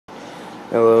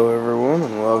Hello everyone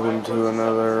and welcome to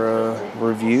another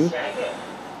review.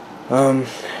 I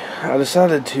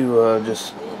decided to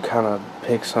just kind of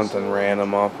pick something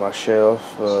random off my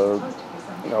shelf.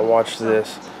 I watched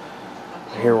this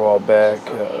here a while back,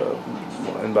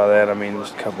 and by that I mean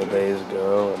just a couple days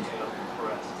ago.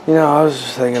 And, I was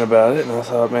just thinking about it and I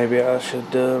thought maybe I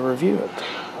should review it.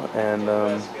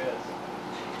 And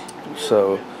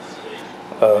so,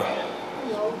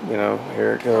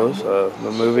 here it goes.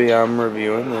 The movie I'm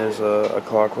reviewing is A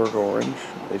Clockwork Orange.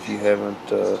 If you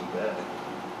haven't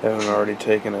already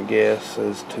taken a guess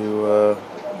as to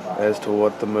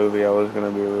what the movie I was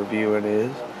going to be reviewing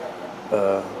is.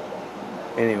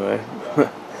 Anyway,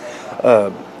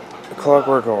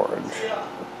 Clockwork Orange.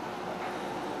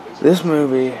 This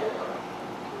movie,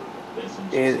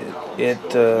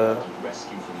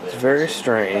 it's very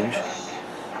strange.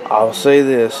 I'll say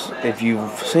this: if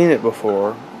you've seen it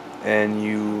before and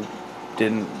you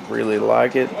didn't really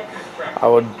like it, I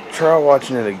would try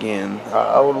watching it again.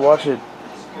 I would watch it.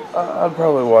 I'd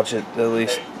probably watch it at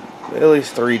least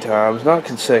 3 times, not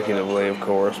consecutively, of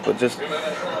course, but just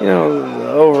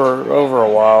over a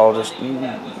while. Just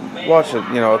watch it,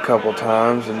 a couple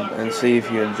times and see if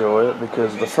you enjoy it.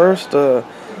 Because the first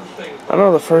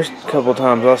couple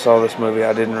times I saw this movie,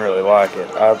 I didn't really like it.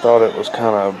 I thought it was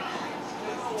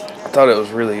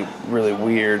really, really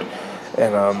weird,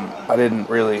 and I didn't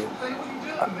really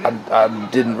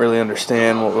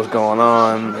understand what was going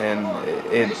on, and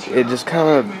it just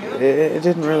it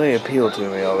didn't really appeal to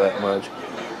me all that much.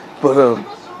 But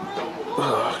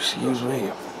excuse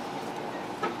me.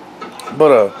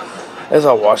 But as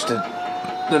I watched it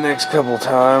the next couple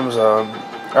times, I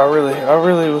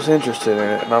really was interested in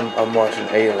it, and I'm watching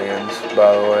Aliens,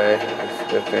 by the way.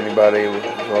 If anybody was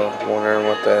wondering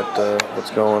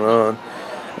what's going on,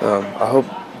 I hope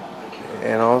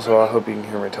you can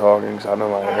hear me talking, because I know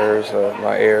my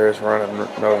air is running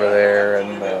over there,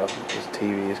 and this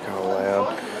TV is kind of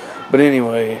loud. But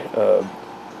anyway,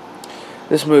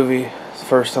 this movie, the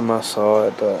first time I saw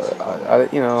it,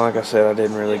 like I said, I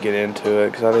didn't really get into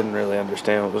it because I didn't really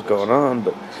understand what was going on.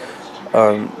 But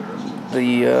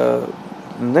the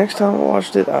next time I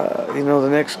watched it, the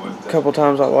next couple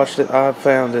times I watched it, I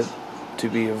found it to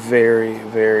be a very,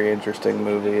 very interesting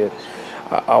movie.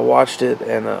 I watched it,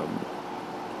 and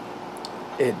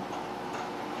it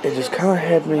just kind of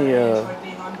had me.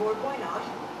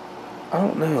 I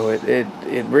don't know.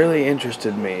 It really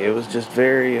interested me. It was just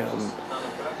very. I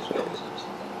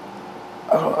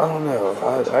don't know.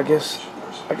 I guess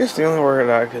the only word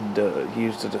I could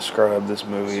use to describe this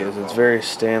movie is it's very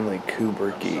Stanley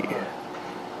Kubrick-y.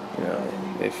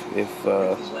 If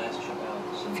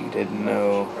you didn't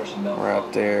know right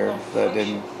there, that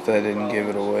didn't give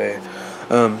it away.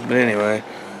 But anyway,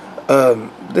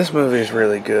 this movie is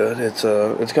really good. It's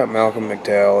got Malcolm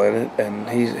McDowell in it, and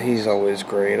he's always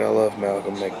great. I love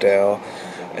Malcolm McDowell,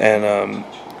 and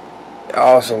I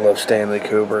also love Stanley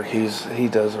Kubrick. He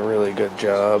does a really good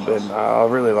job, and I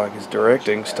really like his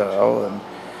directing style. And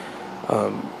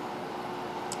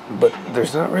but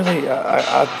there's not really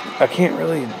I can't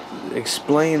really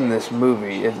explain this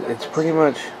movie. It's pretty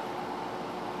much,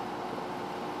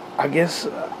 I guess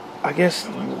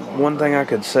one thing I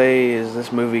could say is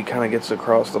this movie kind of gets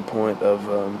across the point of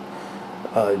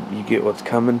you get what's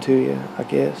coming to you. I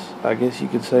guess you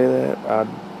could say that.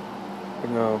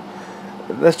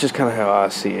 That's just kind of how I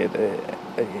see it.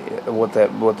 What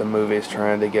the movie is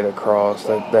trying to get across.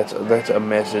 That's a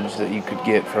message that you could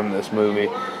get from this movie.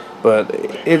 But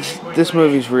this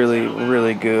movie's really,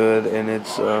 really good, and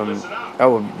I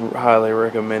would highly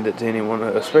recommend it to anyone,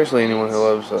 especially anyone who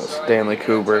loves Stanley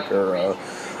Kubrick or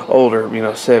older,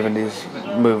 70s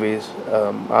movies.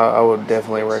 I would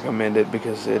definitely recommend it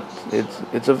because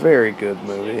it's a very good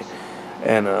movie,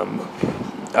 and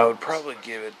I would probably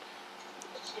give it.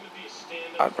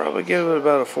 I'd probably give it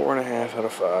about a 4.5 out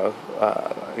of 5.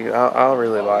 I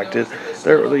really liked it.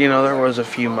 There was a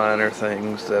few minor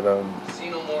things that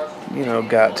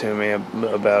got to me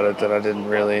about it that I didn't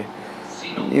really,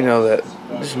 that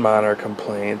just minor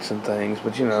complaints and things.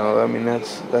 But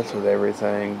that's with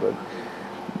everything.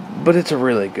 But it's a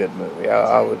really good movie.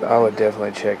 I would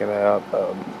definitely check it out.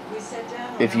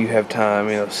 If you have time,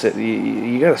 you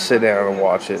got to sit down and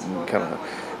watch it and kind of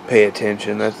pay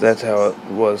attention. That's how it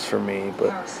was for me.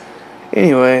 But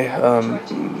anyway,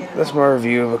 that's my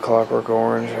review of A Clockwork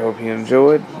Orange. I hope you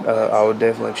enjoyed. I would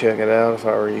definitely check it out if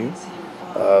I were you.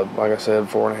 Like I said,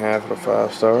 4.5 out of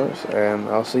 5 stars, and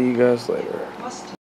I'll see you guys later.